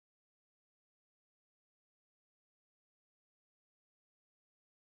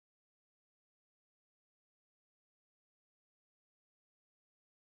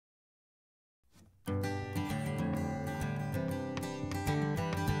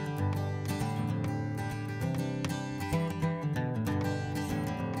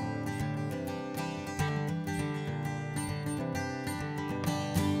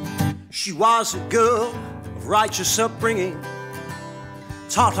She was a girl of righteous upbringing,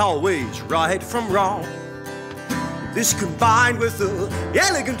 taught always right from wrong. This combined with her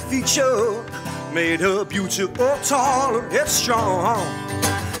elegant feature made her beautiful, tall and headstrong.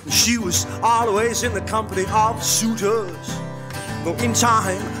 She was always in the company of suitors, though in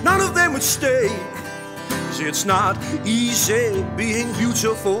time none of them would stay. 'Cause it's not easy being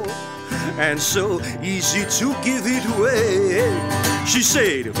beautiful, and so easy to give it away. She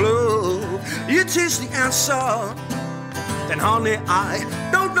said, if love, it is the answer, then honey, I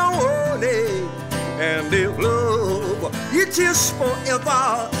don't know honey. And if love, it is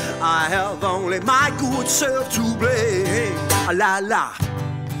forever, I have only my good self to blame. La la.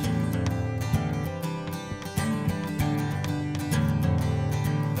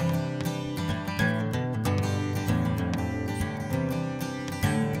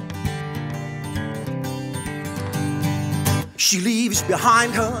 She leaves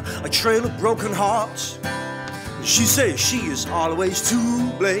behind her a trail of broken hearts. She says she is always to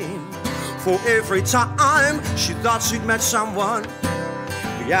blame, for every time she thought she'd met someone,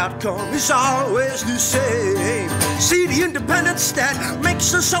 the outcome is always the same. See, the independence that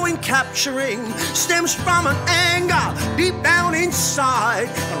makes her so encapturing stems from an anger deep down inside.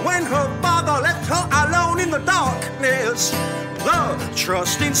 And when her father left her alone in the darkness, the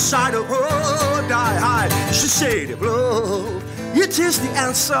trust inside of her died. She said, if love, it is the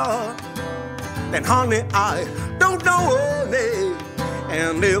answer, then honey, I don't know honey.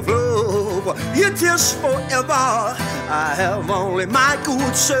 And if love, it is forever, I have only my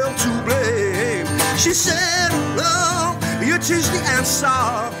good self to blame. She said, love, it is the answer,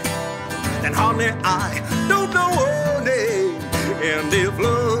 then honey, I don't know honey. And if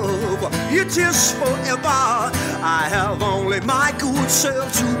love, it is forever, I have only my good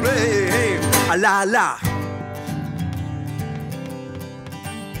self to blame. La la.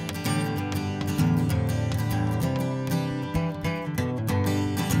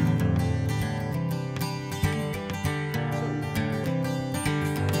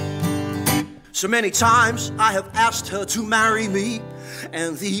 So many times I have asked her to marry me,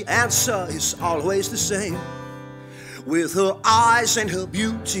 and the answer is always the same. With her eyes and her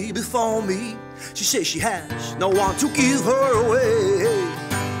beauty before me, she says she has no one to give her away.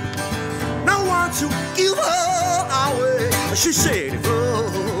 No one to give her away. She said, if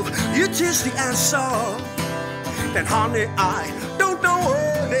love, it is the answer, then honey, I don't know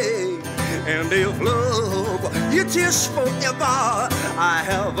honey. And if love, it is forever, I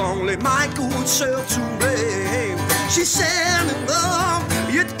have only my good self to blame. She said, love,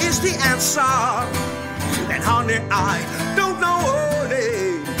 it is the answer, and honey, I don't know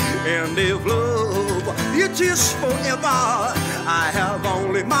honey. And if love, it is forever, I have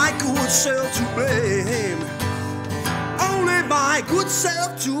only my good self to blame. Only my good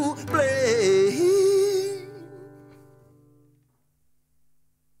self to blame.